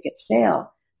higher ticket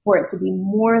sale for it to be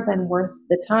more than worth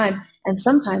the time. And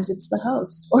sometimes it's the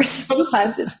host, or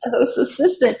sometimes it's the host's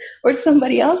assistant, or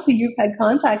somebody else who you've had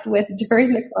contact with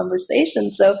during the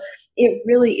conversation. So it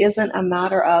really isn't a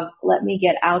matter of, let me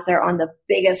get out there on the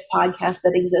biggest podcast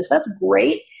that exists. That's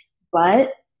great,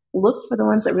 but look for the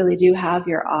ones that really do have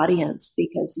your audience,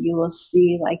 because you will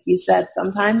see, like you said,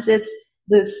 sometimes it's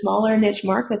the smaller niche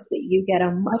markets that you get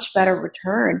a much better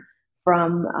return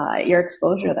from your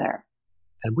exposure there.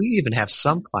 And we even have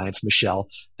some clients, Michelle,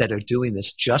 that are doing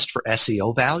this just for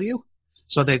SEO value.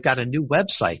 So they've got a new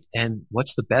website. And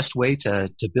what's the best way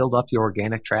to build up your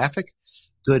organic traffic?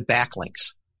 Good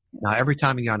backlinks. Now, every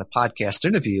time you're on a podcast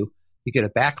interview, you get a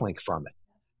backlink from it.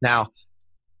 Now,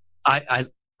 I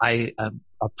am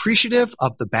appreciative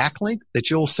of the backlink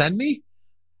that you'll send me.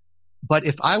 But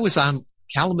if I was on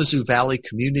Kalamazoo Valley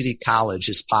Community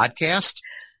College's podcast,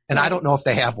 and I don't know if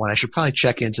they have one, I should probably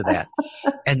check into that,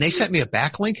 and they sent me a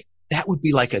backlink, that would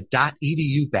be like a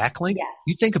 .edu backlink. Yes.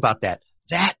 You think about that.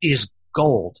 That is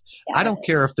gold. Yeah. I don't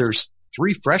care if there's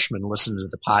 3 freshmen listening to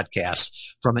the podcast.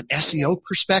 From an SEO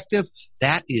perspective,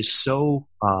 that is so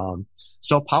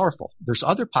powerful. There's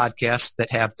other podcasts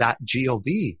that have .gov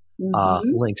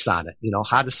links on it,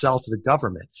 how to sell to the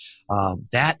government.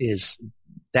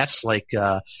 That's like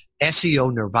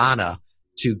SEO nirvana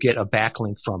to get a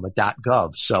backlink from a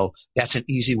 .gov. So that's an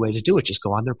easy way to do it. Just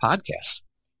go on their podcast.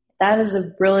 That is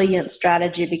a brilliant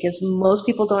strategy, because most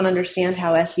people don't understand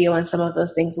how SEO and some of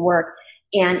those things work.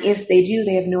 And if they do,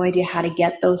 they have no idea how to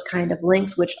get those kind of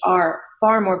links, which are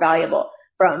far more valuable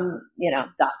from,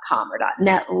 .com or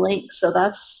 .net links. So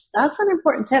that's an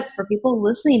important tip for people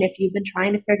listening. If you've been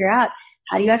trying to figure out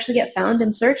how do you actually get found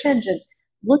in search engines,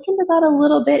 look into that a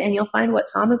little bit, and you'll find what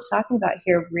Tom is talking about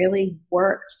here really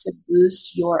works to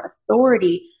boost your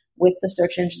authority with the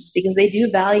search engines, because they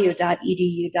do value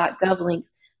 .edu, .gov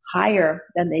links higher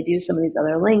than they do some of these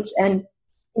other links. And,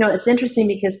 it's interesting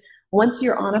because once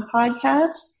you're on a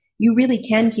podcast, you really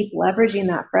can keep leveraging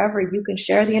that forever. You can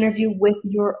share the interview with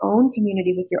your own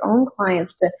community, with your own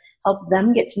clients, to help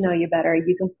them get to know you better.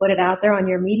 You can put it out there on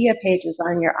your media pages,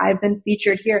 on your I've been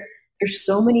featured here. There's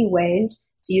so many ways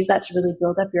to use that to really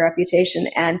build up your reputation.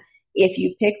 And if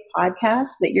you pick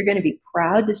podcasts that you're going to be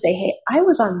proud to say, hey, I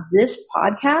was on this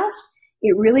podcast,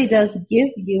 it really does give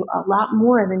you a lot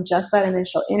more than just that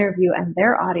initial interview and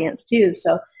their audience too.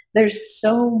 So there's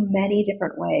so many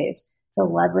different ways to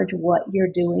leverage what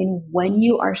you're doing when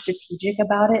you are strategic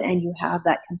about it and you have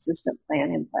that consistent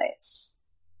plan in place.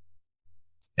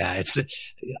 Yeah,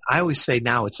 I always say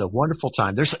now it's a wonderful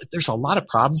time. There's a lot of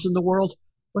problems in the world,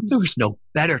 but there's no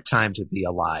better time to be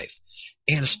alive,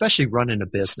 and especially running a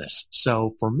business.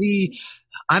 So for me,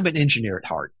 I'm an engineer at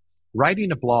heart.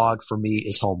 Writing a blog for me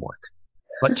is homework,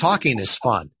 but talking is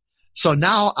fun. So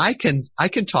now I can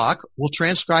talk. We'll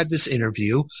transcribe this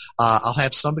interview. I'll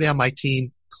have somebody on my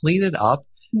team clean it up.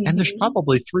 Mm-hmm. And there's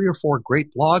probably 3 or 4 great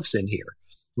blogs in here.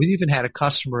 We've even had a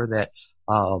customer that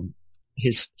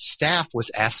his staff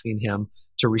was asking him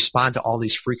to respond to all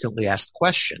these frequently asked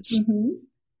questions. Mm-hmm.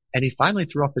 And he finally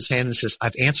threw up his hand and says,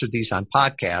 I've answered these on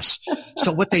podcasts.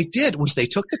 So what they did was they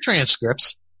took the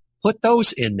transcripts, put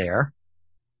those in there,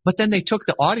 but then they took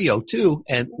the audio too.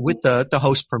 And with the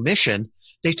host permission,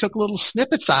 they took little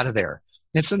snippets out of there.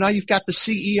 And so now you've got the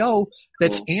CEO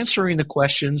that's answering the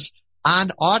questions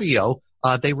on audio.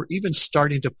 They were even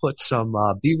starting to put some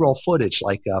B-roll footage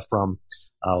from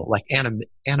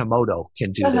Animoto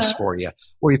can do this for you,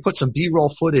 where you put some B-roll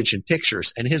footage and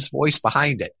pictures and his voice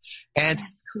behind it. And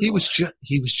he was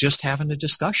just having a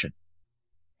discussion.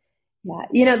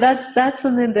 Yeah. That's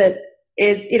something that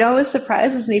it always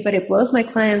surprises me, but it blows my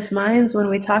clients' minds when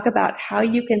we talk about how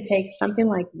you can take something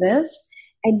like this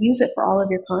and use it for all of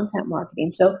your content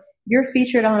marketing. So you're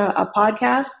featured on a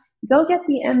podcast. Go get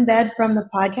the embed from the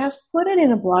podcast, put it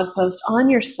in a blog post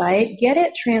on your site, get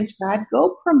it transcribed,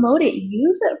 go promote it,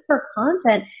 use it for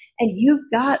content, and you've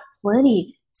got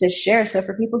plenty to share. So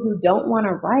for people who don't want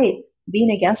to write, being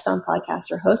a guest on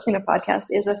podcast or hosting a podcast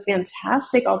is a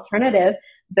fantastic alternative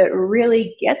that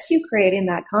really gets you creating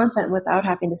that content without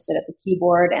having to sit at the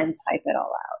keyboard and type it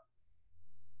all out.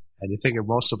 And you figure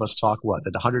most of us talk,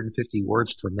 at 150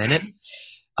 words per minute?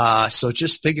 So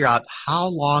just figure out how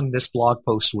long this blog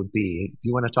post would be. If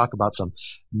you want to talk about some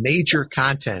major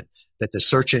content that the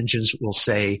search engines will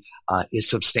say is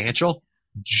substantial,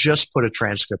 just put a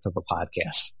transcript of a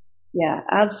podcast. Yeah,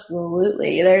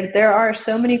 absolutely. There are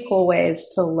so many cool ways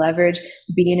to leverage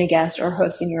being a guest or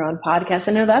hosting your own podcast.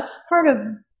 I know that's part of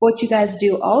what you guys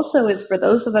do also is for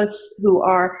those of us who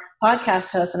are podcast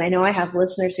hosts, and I know I have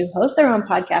listeners who host their own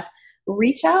podcast,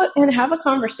 reach out and have a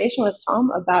conversation with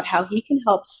Tom about how he can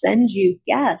help send you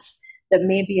guests that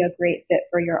may be a great fit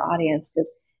for your audience. Because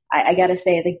I got to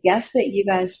say, the guests that you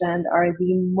guys send are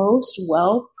the most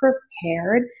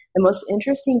well-prepared, the most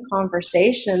interesting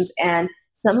conversations, and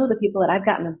some of the people that I've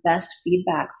gotten the best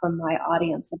feedback from my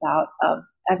audience about of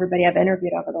everybody I've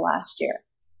interviewed over the last year.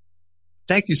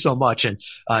 Thank you so much. And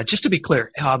just to be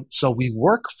clear, so we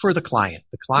work for the client.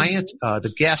 The client,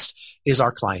 the guest is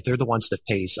our client. They're the ones that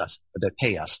pay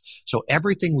us. So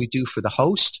everything we do for the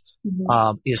host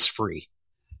is free.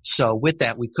 So with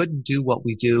that, we couldn't do what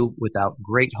we do without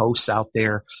great hosts out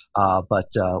there. But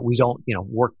we don't,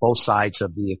 work both sides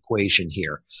of the equation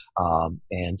here.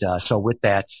 So with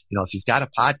that, if you've got a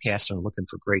podcast and are looking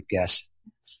for great guests,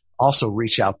 also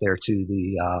reach out there to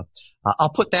the, I'll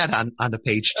put that on the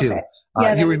page too. Okay.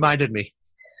 Yeah, you reminded me.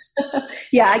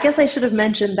 Yeah, I guess I should have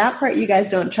mentioned that part you guys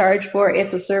don't charge for.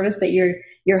 It's a service that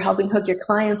you're helping hook your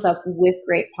clients up with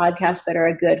great podcasts that are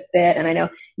a good fit. And I know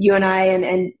you and I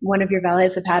and one of your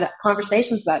valets have had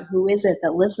conversations about who is it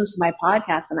that listens to my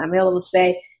podcast. And I'm able to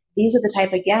say, these are the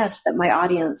type of guests that my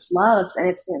audience loves. And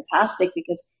it's fantastic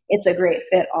because it's a great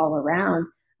fit all around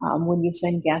when you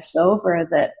send guests over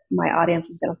that my audience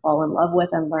is going to fall in love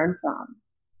with and learn from.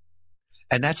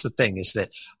 And that's the thing is that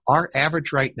our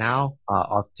average right now,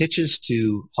 our pitches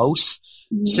to hosts,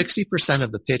 60%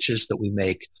 of the pitches that we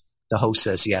make, the host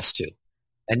says yes to.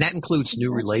 And that includes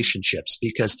new relationships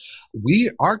because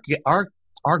our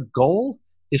goal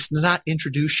is to not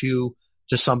introduce you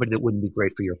to somebody that wouldn't be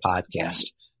great for your podcast.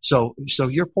 So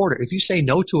your Porter, if you say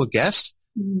no to a guest,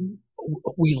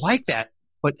 we like that.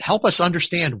 But help us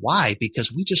understand why,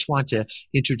 because we just want to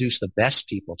introduce the best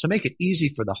people to make it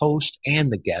easy for the host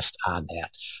and the guest on that.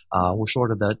 We're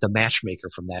sort of the matchmaker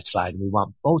from that side. We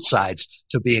want both sides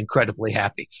to be incredibly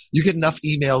happy. You get enough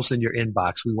emails in your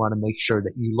inbox. We want to make sure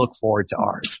that you look forward to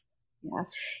ours.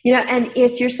 Yeah. And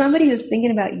if you're somebody who's thinking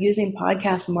about using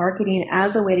podcast marketing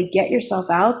as a way to get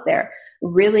yourself out there,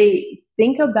 really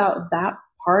think about that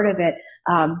part of it.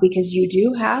 Because you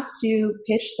do have to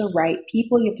pitch the right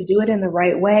people. You have to do it in the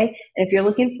right way. And if you're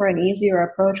looking for an easier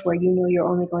approach where you know you're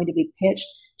only going to be pitched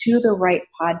to the right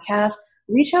podcast,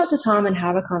 reach out to Tom and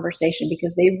have a conversation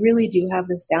because they really do have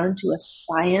this down to a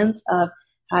science of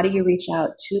how do you reach out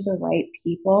to the right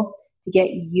people to get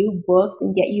you booked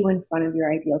and get you in front of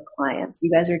your ideal clients.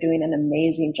 You guys are doing an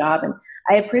amazing job. And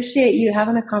I appreciate you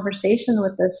having a conversation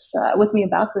with me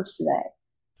about this today.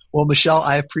 Well, Michelle,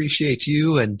 I appreciate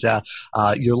you and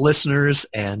your listeners,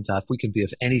 and if we can be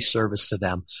of any service to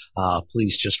them,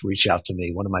 please just reach out to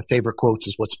me. One of my favorite quotes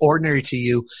is, "What's ordinary to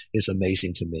you is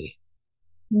amazing to me."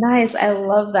 Nice. I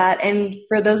love that. And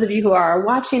for those of you who are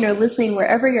watching or listening,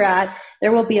 wherever you're at,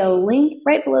 there will be a link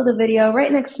right below the video,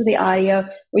 right next to the audio,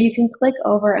 where you can click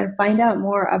over and find out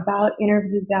more about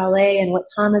Interview Valet and what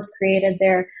Tom has created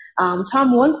there.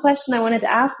 Tom, one question I wanted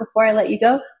to ask before I let you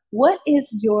go. What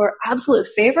is your absolute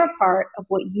favorite part of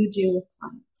what you do with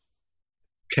clients?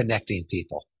 Connecting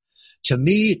people. To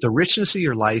me, the richness of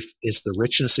your life is the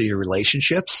richness of your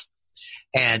relationships.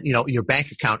 And, your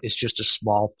bank account is just a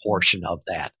small portion of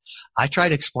that. I try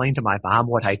to explain to my mom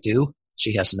what I do.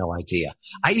 She has no idea.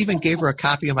 I even gave her a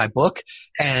copy of my book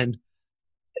and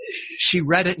she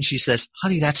read it and she says,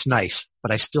 "Honey, that's nice,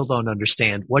 but I still don't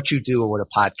understand what you do or what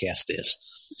a podcast is."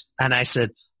 And I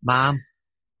said, "Mom,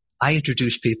 I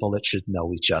introduce people that should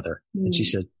know each other." And she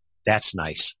said, "That's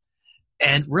nice."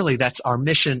 And really, that's our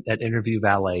mission at Interview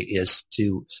Valet is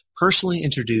to personally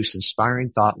introduce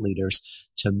inspiring thought leaders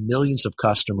to millions of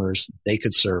customers they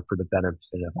could serve for the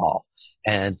benefit of all.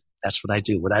 And that's what I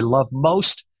do. What I love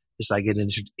most is I get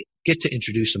to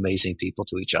introduce amazing people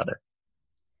to each other.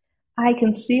 I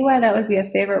can see why that would be a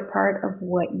favorite part of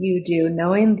what you do,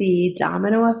 knowing the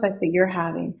domino effect that you're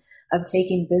having of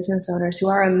taking business owners who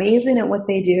are amazing at what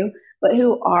they do, but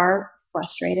who are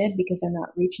frustrated because they're not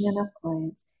reaching enough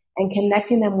clients and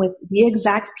connecting them with the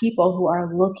exact people who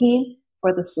are looking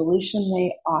for the solution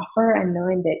they offer and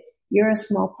knowing that you're a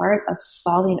small part of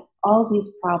solving all these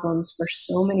problems for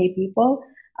so many people.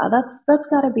 That's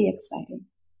got to be exciting.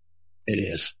 It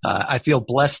is. I feel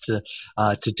blessed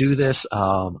to do this.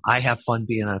 I have fun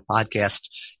being on podcast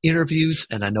interviews,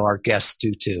 and I know our guests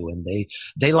do too. And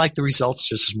they like the results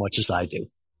just as much as I do.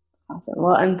 Awesome.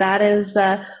 Well, and that is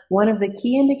one of the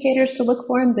key indicators to look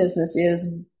for in business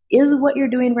is what you're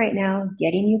doing right now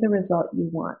getting you the result you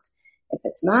want? If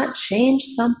it's not, change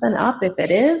something up. If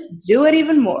it is, do it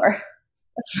even more.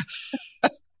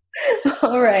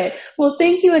 All right. Well,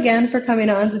 thank you again for coming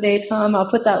on today, Tom. I'll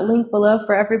put that link below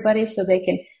for everybody so they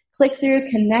can click through,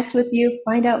 connect with you,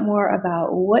 find out more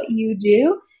about what you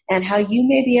do and how you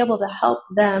may be able to help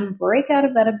them break out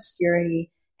of that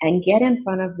obscurity and get in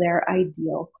front of their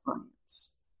ideal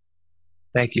clients.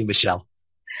 Thank you, Michelle.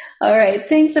 All right.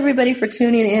 Thanks, everybody, for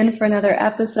tuning in for another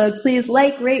episode. Please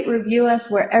like, rate, review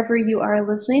us wherever you are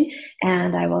listening,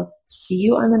 and I will see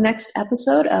you on the next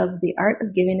episode of The Art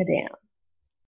of Giving a Damn.